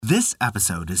This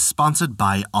episode is sponsored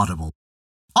by Audible.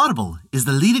 Audible is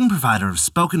the leading provider of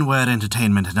spoken word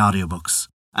entertainment and audiobooks,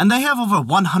 and they have over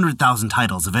 100,000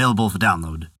 titles available for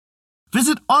download.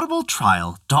 Visit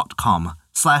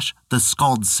audibletrial.com/The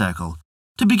Skald Circle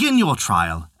to begin your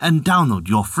trial and download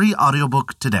your free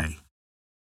audiobook today.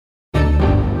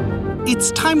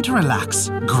 It's time to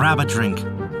relax, grab a drink,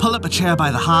 pull up a chair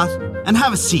by the hearth, and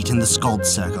have a seat in the Skald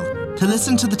Circle to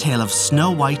listen to the tale of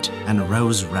Snow White and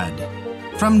Rose Red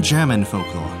from German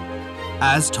folklore,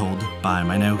 as told by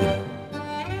Minogan.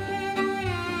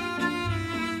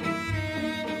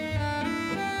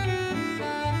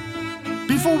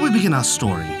 Before we begin our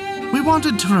story, we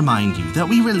wanted to remind you that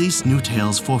we release new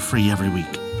tales for free every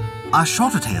week. Our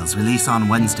shorter tales release on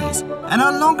Wednesdays, and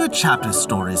our longer chapter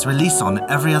stories release on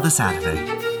every other Saturday.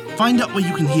 Find out where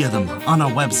you can hear them on our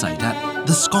website at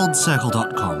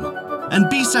thescaldcircle.com. And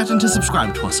be certain to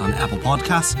subscribe to us on Apple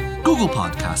Podcasts, Google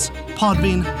Podcasts,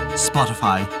 Podbean,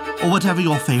 Spotify, or whatever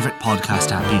your favorite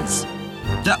podcast app is.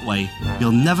 That way,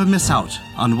 you'll never miss out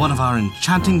on one of our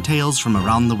enchanting tales from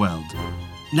around the world.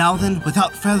 Now then,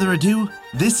 without further ado,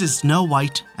 this is Snow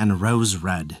White and Rose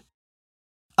Red.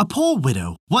 A poor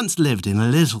widow once lived in a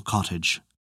little cottage.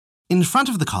 In front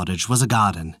of the cottage was a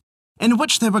garden, in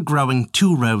which there were growing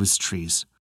 2 rose trees.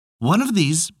 One of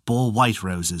these bore white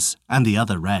roses, and the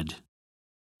other red.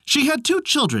 She had 2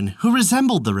 children who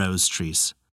resembled the rose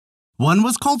trees. One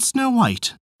was called Snow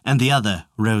White, and the other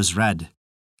Rose Red.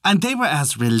 And they were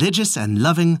as religious and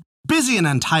loving, busy and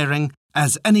untiring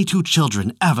as any 2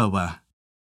 children ever were.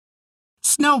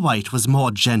 Snow White was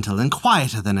more gentle and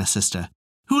quieter than her sister,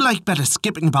 who liked better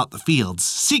skipping about the fields,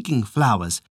 seeking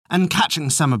flowers, and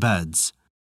catching summer birds,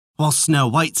 while Snow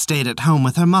White stayed at home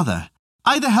with her mother,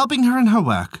 either helping her in her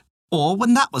work, or,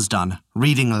 when that was done,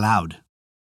 reading aloud.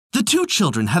 The 2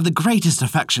 children had the greatest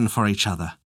affection for each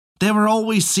other. They were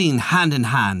always seen hand in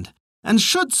hand, and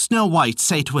should Snow White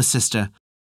say to her sister,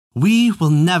 "We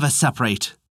will never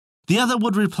separate," the other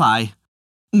would reply,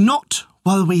 "Not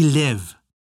while we live,"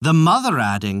 the mother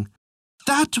adding,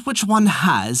 "That which one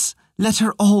has, let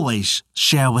her always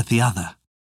share with the other."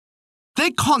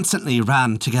 They constantly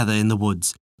ran together in the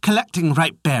woods, collecting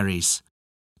ripe berries,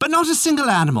 but not a single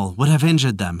animal would have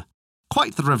injured them.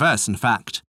 Quite the reverse, in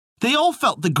fact. They all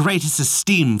felt the greatest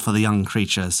esteem for the young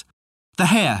creatures. The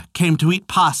hare came to eat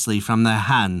parsley from their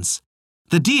hands.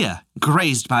 The deer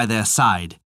grazed by their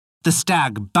side. The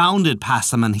stag bounded past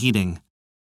them unheeding.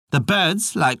 The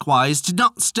birds, likewise, did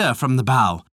not stir from the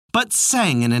bough, but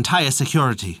sang in entire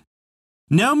security.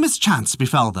 No mischance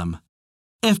befell them.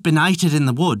 If benighted in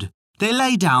the wood, they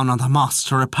lay down on the moss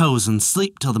to repose and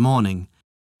sleep till the morning,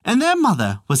 and their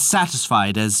mother was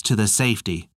satisfied as to their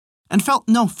safety, and felt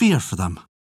no fear for them.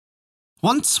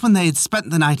 Once, when they had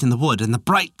spent the night in the wood and the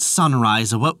bright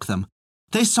sunrise awoke them,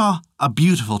 they saw a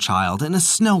beautiful child in a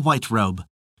snow-white robe,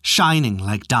 shining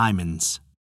like diamonds.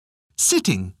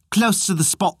 Sitting close to the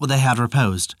spot where they had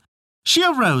reposed, she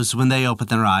arose when they opened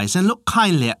their eyes and looked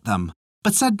kindly at them,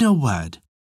 but said no word,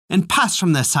 and passed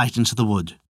from their sight into the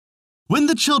wood. When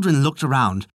the children looked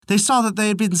around, they saw that they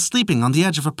had been sleeping on the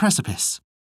edge of a precipice,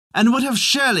 and would have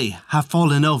surely have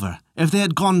fallen over if they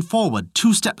had gone forward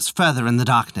 2 steps further in the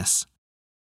darkness.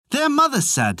 Their mother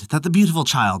said that the beautiful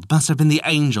child must have been the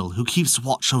angel who keeps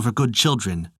watch over good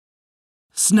children.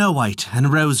 Snow White and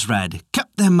Rose Red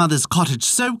kept their mother's cottage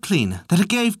so clean that it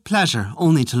gave pleasure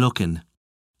only to look in.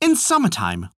 In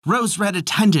summertime, Rose Red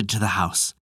attended to the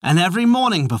house, and every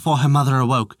morning before her mother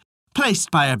awoke,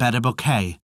 placed by her bed a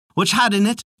bouquet, which had in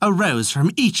it a rose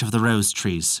from each of the rose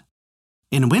trees.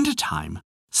 In winter-time,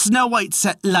 Snow White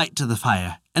set light to the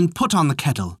fire and put on the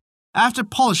kettle, after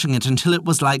polishing it until it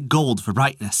was like gold for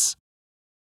brightness.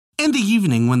 In the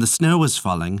evening, when the snow was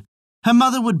falling, her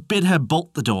mother would bid her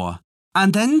bolt the door,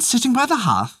 and then, sitting by the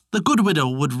hearth, the good widow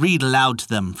would read aloud to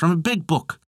them from a big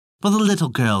book while the little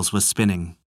girls were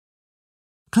spinning.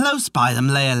 Close by them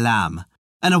lay a lamb,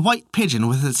 and a white pigeon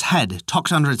with its head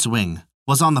tucked under its wing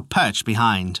was on the perch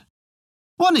behind.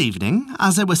 One evening,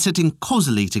 as they were sitting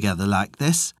cosily together like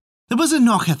this, there was a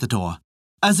knock at the door,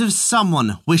 as if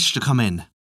someone wished to come in.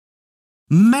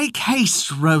 "Make haste,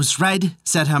 Rose Red,"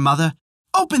 said her mother.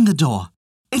 "Open the door.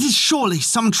 It is surely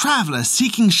some traveller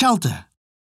seeking shelter."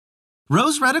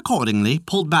 Rose Red accordingly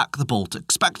pulled back the bolt,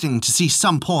 expecting to see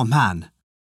some poor man.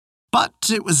 But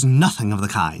it was nothing of the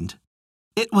kind.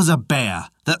 It was a bear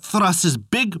that thrust his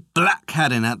big black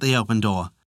head in at the open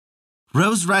door.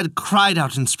 Rose Red cried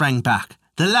out and sprang back.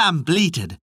 The lamb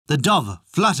bleated, the dove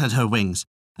fluttered her wings,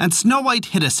 and Snow White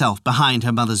hid herself behind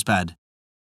her mother's bed.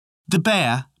 The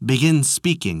bear began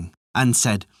speaking and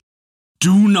said,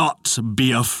 "Do not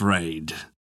be afraid.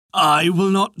 I will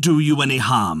not do you any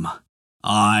harm.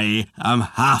 I am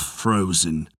half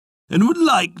frozen and would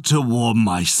like to warm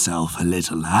myself a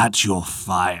little at your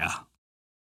fire."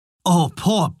 "Oh,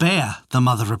 poor bear," the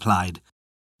mother replied.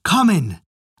 "Come in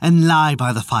and lie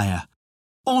by the fire.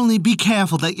 Only be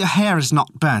careful that your hair is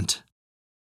not burnt."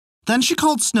 Then she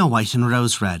called Snow White and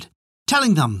Rose Red,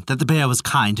 telling them that the bear was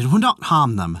kind and would not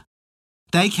harm them.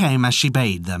 They came as she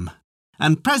bade them,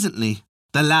 and presently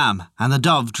the lamb and the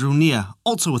dove drew near,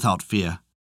 also without fear.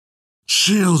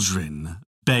 "Children,"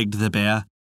 begged the bear,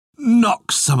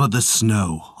 "knock some of the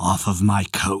snow off of my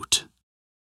coat."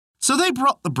 So they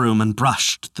brought the broom and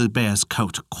brushed the bear's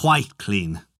coat quite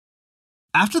clean.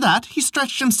 After that, he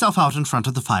stretched himself out in front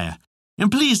of the fire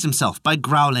and pleased himself by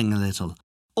growling a little,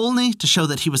 only to show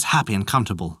that he was happy and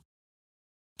comfortable.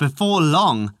 Before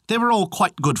long, they were all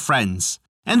quite good friends,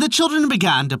 and the children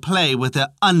began to play with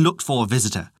their unlooked-for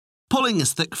visitor, pulling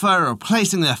his thick fur or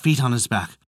placing their feet on his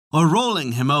back, or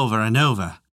rolling him over and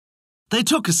over. They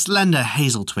took a slender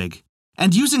hazel twig,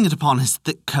 and using it upon his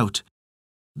thick coat,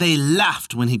 they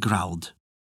laughed when he growled.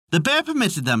 The bear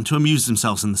permitted them to amuse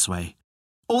themselves in this way,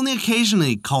 only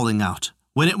occasionally calling out,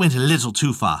 when it went a little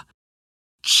too far,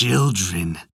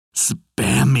 "Children,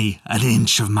 spare me an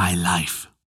inch of my life."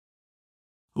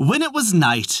 When it was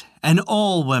night and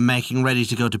all were making ready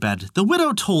to go to bed, the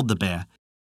widow told the bear,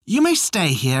 "You may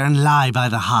stay here and lie by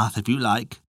the hearth if you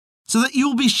like, so that you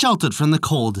will be sheltered from the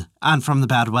cold and from the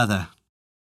bad weather."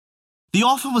 The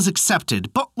offer was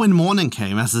accepted, but when morning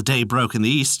came as the day broke in the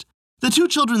east, the two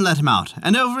children let him out,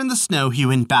 and over in the snow he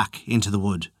went back into the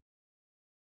wood.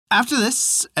 After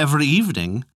this, every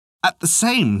evening, at the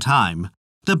same time,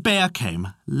 the bear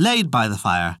came, laid by the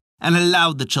fire, and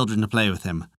allowed the children to play with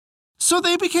him. So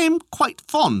they became quite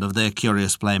fond of their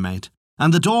curious playmate,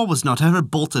 and the door was not ever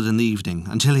bolted in the evening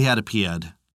until he had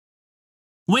appeared.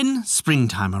 When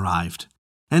springtime arrived,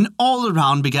 and all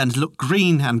around began to look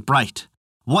green and bright,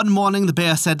 one morning the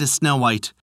bear said to Snow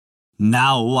White,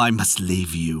 "Now I must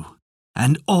leave you,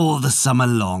 and all the summer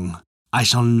long I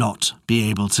shall not be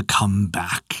able to come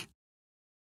back."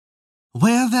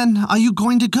 "Where then are you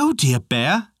going to go, dear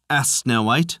bear?" asked Snow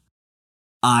White.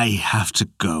 "I have to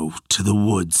go to the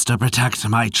woods to protect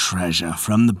my treasure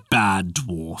from the bad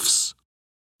dwarfs.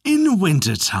 In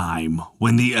winter time,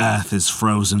 when the earth is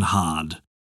frozen hard,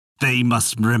 they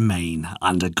must remain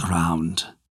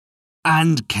underground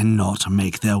and cannot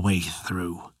make their way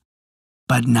through.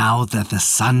 But now that the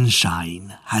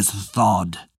sunshine has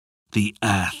thawed the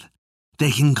earth,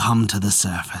 they can come to the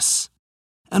surface,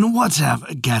 and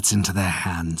whatever gets into their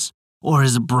hands or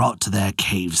is brought to their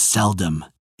caves seldom,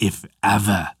 if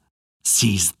ever,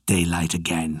 sees daylight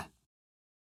again."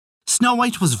 Snow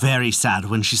White was very sad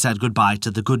when she said goodbye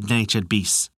to the good-natured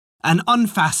beasts and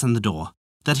unfastened the door,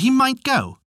 that he might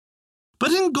go.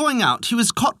 But in going out, he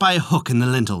was caught by a hook in the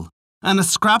lintel, and a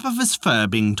scrap of his fur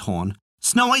being torn,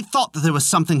 Snow White thought that there was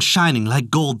something shining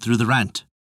like gold through the rent.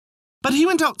 But he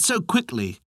went out so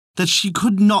quickly that she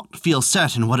could not feel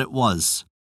certain what it was,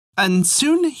 and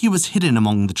soon he was hidden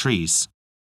among the trees.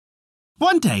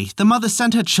 One day, the mother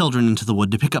sent her children into the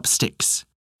wood to pick up sticks,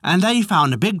 and they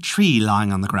found a big tree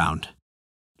lying on the ground.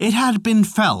 It had been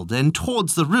felled, and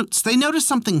towards the roots they noticed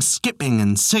something skipping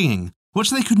and singing, which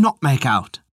they could not make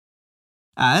out,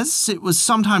 as it was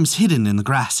sometimes hidden in the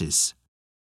grasses.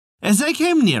 As they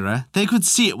came nearer, they could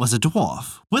see it was a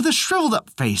dwarf, with a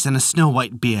shriveled-up face and a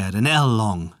snow-white beard an ell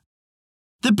long.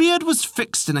 The beard was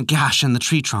fixed in a gash in the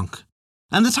tree trunk,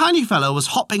 and the tiny fellow was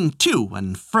hopping to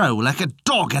and fro like a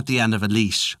dog at the end of a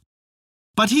leash.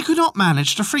 But he could not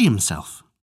manage to free himself.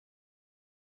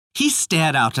 He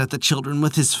stared out at the children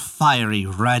with his fiery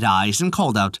red eyes and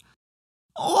called out,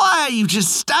 "Why are you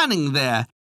just standing there?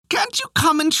 Can't you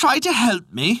come and try to help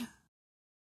me?"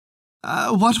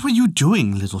 What were you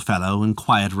doing, little fellow?"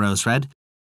 inquired Rose Red.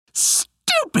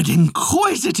 "Stupid,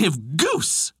 inquisitive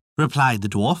goose," replied the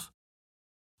dwarf.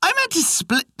 "I meant to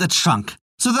split the trunk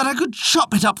so that I could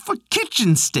chop it up for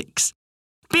kitchen sticks.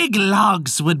 Big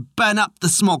logs would burn up the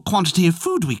small quantity of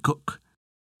food we cook.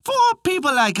 For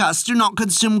people like us do not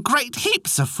consume great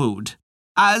heaps of food,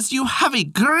 as you heavy,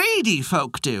 greedy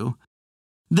folk do.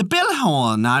 The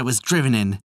billhorn I was driven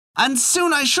in, and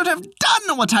soon I should have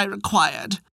done what I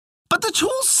required. But the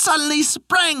tool suddenly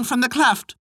sprang from the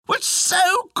cleft, which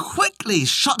so quickly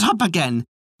shut up again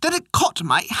that it caught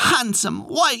my handsome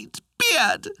white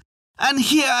beard. And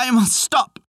here I must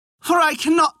stop, for I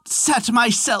cannot set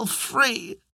myself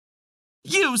free.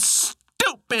 You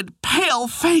stupid,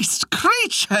 pale-faced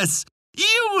creatures!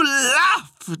 You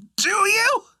laugh, do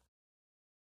you?"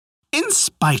 In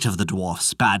spite of the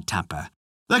dwarf's bad temper,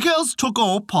 the girls took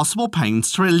all possible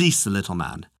pains to release the little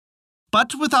man.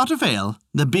 But without avail,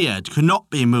 the beard could not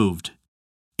be moved.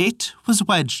 It was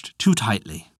wedged too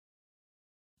tightly.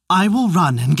 "I will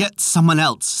run and get someone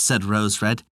else," said Rose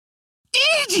Red.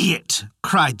 "Idiot!"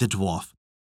 cried the dwarf.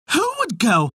 "Who would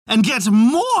go and get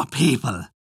more people?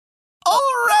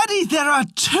 Already there are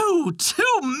too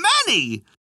many!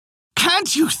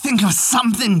 Can't you think of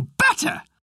something better?"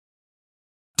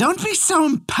 "Don't be so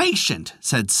impatient,"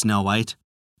 said Snow White.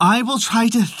 "I will try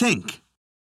to think."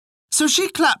 So she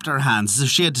clapped her hands as if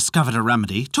she had discovered a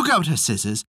remedy, took out her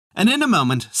scissors, and in a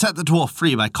moment set the dwarf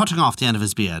free by cutting off the end of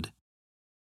his beard.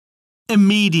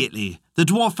 Immediately, the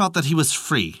dwarf felt that he was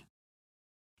free.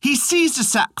 He seized a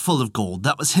sack full of gold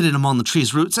that was hidden among the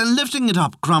tree's roots and lifting it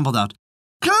up, grumbled out,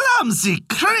 "Clumsy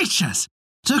creatures!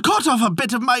 To cut off a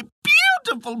bit of my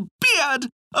beautiful beard,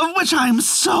 of which I am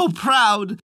so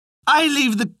proud! I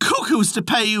leave the cuckoos to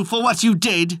pay you for what you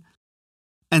did!"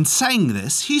 And saying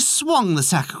this, he swung the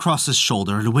sack across his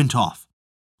shoulder and went off,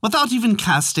 without even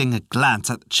casting a glance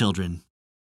at the children.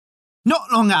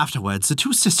 Not long afterwards, the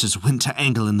two sisters went to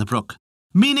angle in the brook,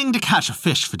 meaning to catch a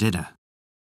fish for dinner.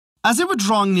 As they were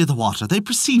drawing near the water, they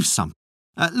perceived something,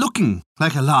 looking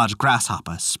like a large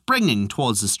grasshopper, springing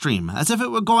towards the stream as if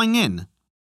it were going in.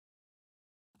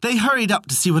 They hurried up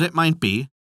to see what it might be,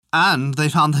 and they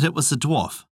found that it was the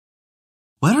dwarf.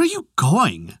 "Where are you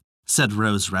going?" said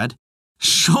Rose Red.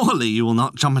 "Surely you will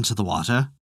not jump into the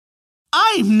water."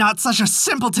 "I'm not such a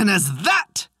simpleton as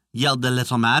that!" yelled the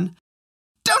little man.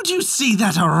 "Don't you see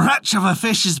that a wretch of a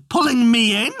fish is pulling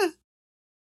me in?"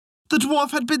 The dwarf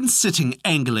had been sitting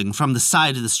angling from the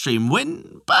side of the stream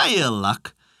when, by ill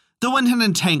luck, the wind had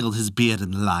entangled his beard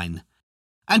in the line,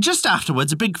 and just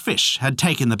afterwards a big fish had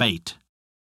taken the bait.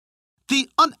 The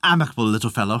unamicable little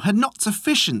fellow had not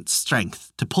sufficient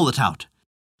strength to pull it out,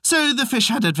 so the fish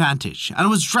had advantage and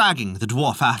was dragging the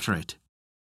dwarf after it.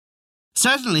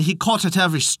 Certainly he caught at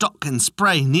every stalk and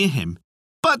spray near him,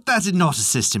 but that did not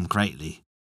assist him greatly.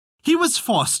 He was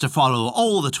forced to follow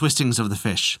all the twistings of the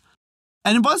fish,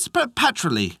 and was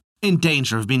perpetually in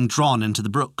danger of being drawn into the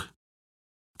brook.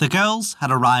 The girls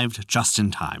had arrived just in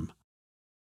time.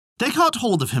 They caught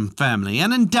hold of him firmly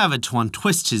and endeavoured to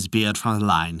untwist his beard from the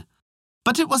line,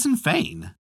 but it was in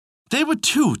vain. They were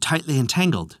too tightly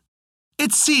entangled.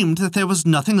 It seemed that there was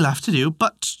nothing left to do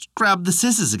but grab the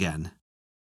scissors again.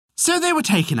 So they were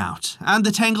taken out, and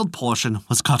the tangled portion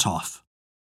was cut off.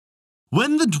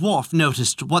 When the dwarf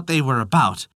noticed what they were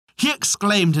about, he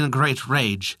exclaimed in a great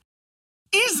rage,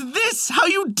 "Is this how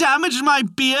you damaged my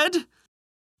beard?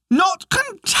 Not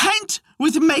content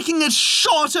with making it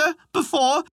shorter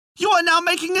before, you are now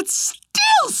making it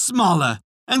still smaller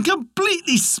and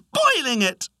completely spoiling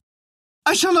it.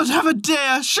 I shall not ever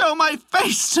dare show my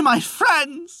face to my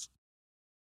friends.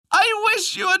 I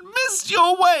wish you had missed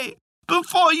your way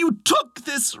before you took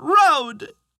this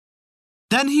road."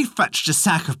 Then he fetched a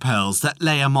sack of pearls that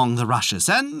lay among the rushes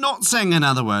and, not saying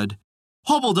another word,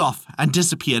 hobbled off and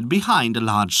disappeared behind a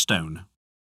large stone.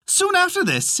 Soon after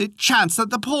this, it chanced that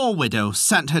the poor widow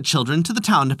sent her children to the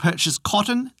town to purchase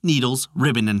cotton, needles,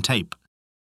 ribbon, and tape.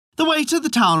 The way to the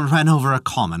town ran over a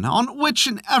common, on which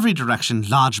in every direction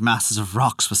large masses of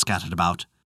rocks were scattered about.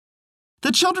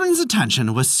 The children's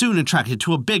attention was soon attracted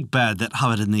to a big bird that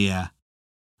hovered in the air.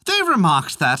 They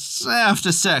remarked that,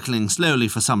 after circling slowly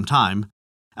for some time,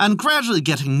 and gradually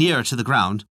getting nearer to the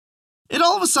ground, it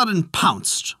all of a sudden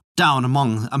pounced down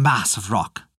among a mass of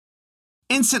rock.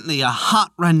 Instantly a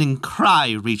heart-rending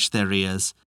cry reached their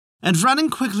ears, and running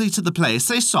quickly to the place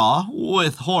they saw,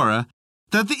 with horror,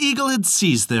 that the eagle had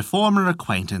seized their former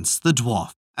acquaintance, the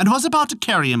dwarf, and was about to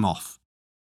carry him off.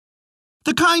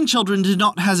 The kind children did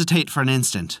not hesitate for an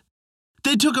instant.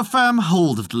 They took a firm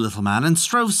hold of the little man and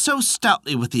strove so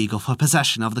stoutly with the eagle for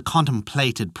possession of the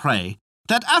contemplated prey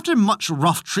that after much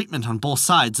rough treatment on both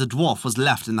sides, the dwarf was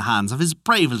left in the hands of his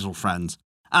brave little friends,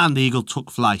 and the eagle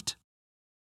took flight.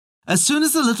 As soon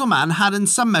as the little man had in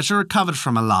some measure recovered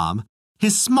from alarm,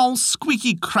 his small,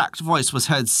 squeaky, cracked voice was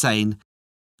heard saying,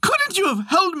 "Couldn't you have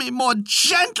held me more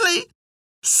gently?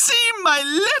 See my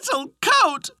little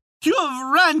coat! You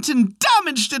have rent and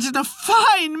damaged it in a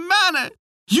fine manner!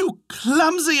 You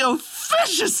clumsy,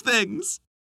 officious things!"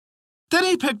 Then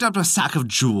he picked up a sack of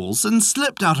jewels and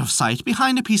slipped out of sight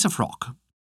behind a piece of rock.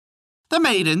 The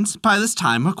maidens, by this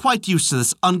time, were quite used to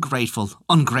this ungrateful,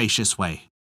 ungracious way.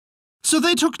 So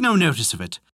they took no notice of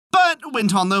it, but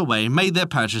went on their way, made their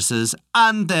purchases,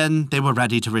 and then they were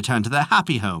ready to return to their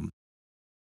happy home.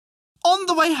 On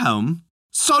the way home,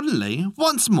 suddenly,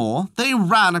 once more, they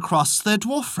ran across their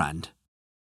dwarf friend.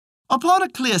 Upon a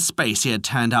clear space he had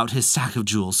turned out his sack of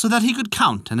jewels so that he could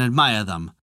count and admire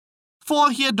them, for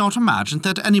he had not imagined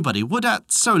that anybody would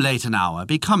at so late an hour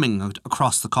be coming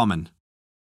across the common.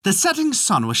 The setting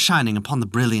sun was shining upon the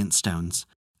brilliant stones,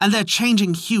 and their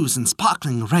changing hues and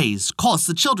sparkling rays caused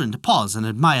the children to pause and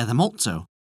admire them also.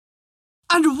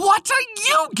 "And what are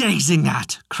you gazing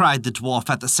at?" cried the dwarf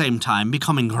at the same time,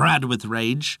 becoming red with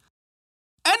rage.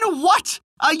 "And what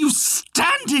are you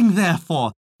standing there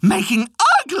for, making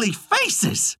ugly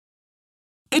faces?"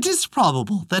 It is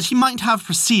probable that he might have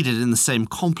proceeded in the same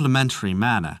complimentary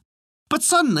manner, but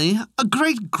suddenly a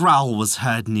great growl was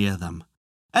heard near them,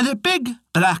 and a big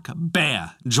black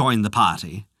bear joined the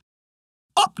party.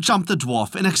 Up jumped the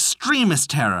dwarf in extremest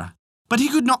terror, but he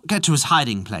could not get to his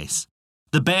hiding place.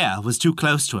 The bear was too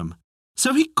close to him,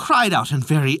 so he cried out in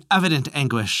very evident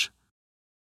anguish,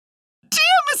 "Dear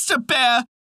Mr. Bear,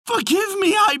 forgive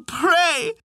me, I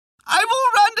pray. I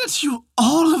will render to you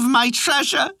all of my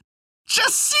treasure.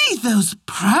 Just see those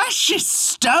precious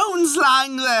stones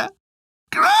lying there.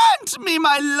 Grant me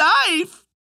my life.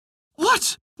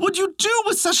 What would you do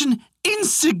with such an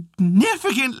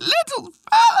insignificant little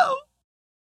fellow?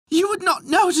 You would not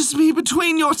notice me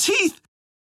between your teeth.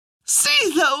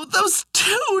 See, though, those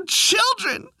 2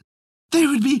 children. They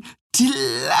would be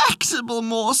delectable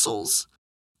morsels,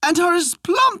 and are as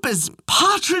plump as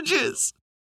partridges.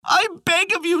 I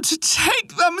beg of you to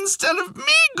take them instead of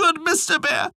me, good Mr.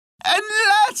 Bear, and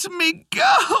let me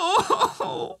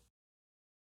go."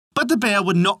 But the bear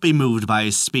would not be moved by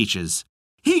his speeches.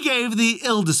 He gave the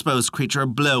ill-disposed creature a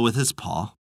blow with his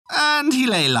paw, and he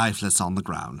lay lifeless on the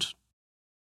ground.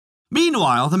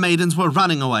 Meanwhile, the maidens were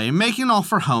running away, making off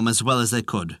for home as well as they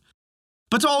could.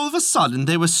 But all of a sudden,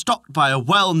 they were stopped by a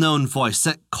well-known voice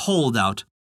that called out,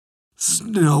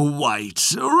 "Snow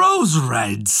White, Rose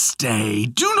Red, stay,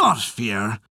 do not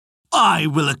fear. I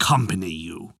will accompany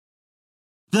you."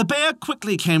 The bear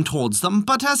quickly came towards them,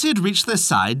 but as he had reached their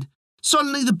side,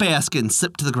 suddenly the bearskin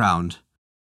slipped to the ground.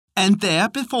 And there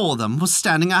before them was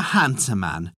standing a handsome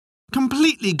man,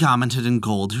 completely garmented in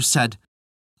gold, who said,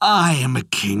 "I am a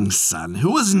king's son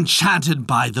who was enchanted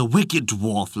by the wicked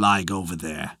dwarf lying over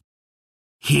there.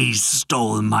 He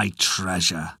stole my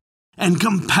treasure and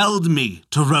compelled me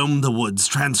to roam the woods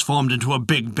transformed into a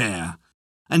big bear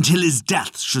until his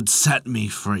death should set me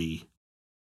free.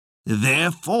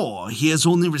 Therefore, he has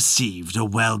only received a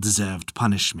well-deserved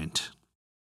punishment."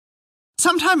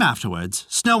 Sometime afterwards,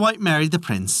 Snow White married the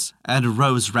prince and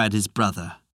Rose Red his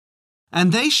brother,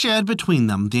 and they shared between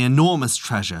them the enormous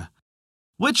treasure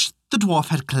which the dwarf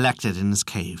had collected in his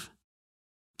cave.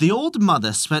 The old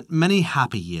mother spent many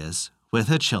happy years with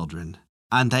her children,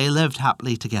 and they lived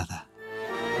happily together.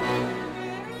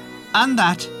 And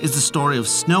that is the story of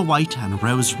Snow White and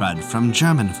Rose Red from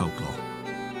German folklore.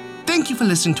 Thank you for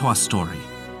listening to our story.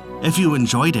 If you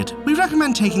enjoyed it, we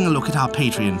recommend taking a look at our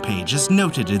Patreon page as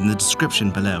noted in the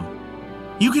description below.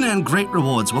 You can earn great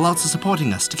rewards while also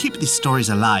supporting us to keep these stories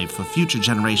alive for future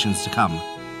generations to come.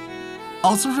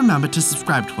 Also remember to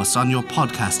subscribe to us on your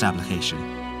podcast application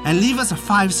and leave us a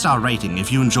 5-star rating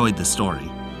if you enjoyed the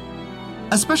story.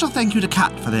 A special thank you to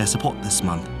Kat for their support this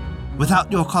month.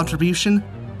 Without your contribution,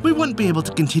 we wouldn't be able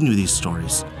to continue these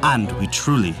stories, and we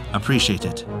truly appreciate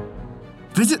it.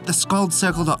 Visit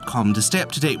thescaldcircle.com to stay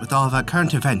up to date with all of our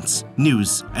current events,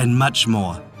 news, and much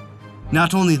more.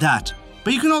 Not only that,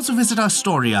 but you can also visit our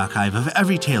story archive of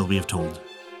every tale we have told.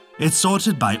 It's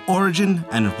sorted by origin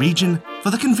and region for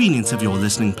the convenience of your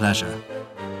listening pleasure.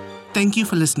 Thank you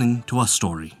for listening to our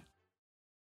story.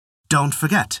 Don't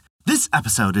forget, this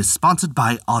episode is sponsored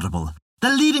by Audible,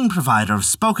 the leading provider of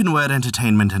spoken word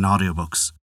entertainment and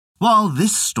audiobooks. While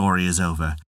this story is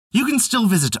over, you can still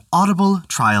visit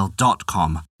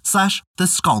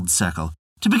audibletrial.com/thescaldcircle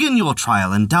to begin your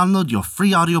trial and download your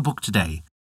free audiobook today.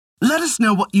 Let us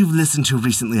know what you've listened to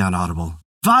recently on Audible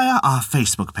via our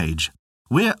Facebook page.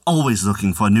 We're always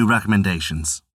looking for new recommendations.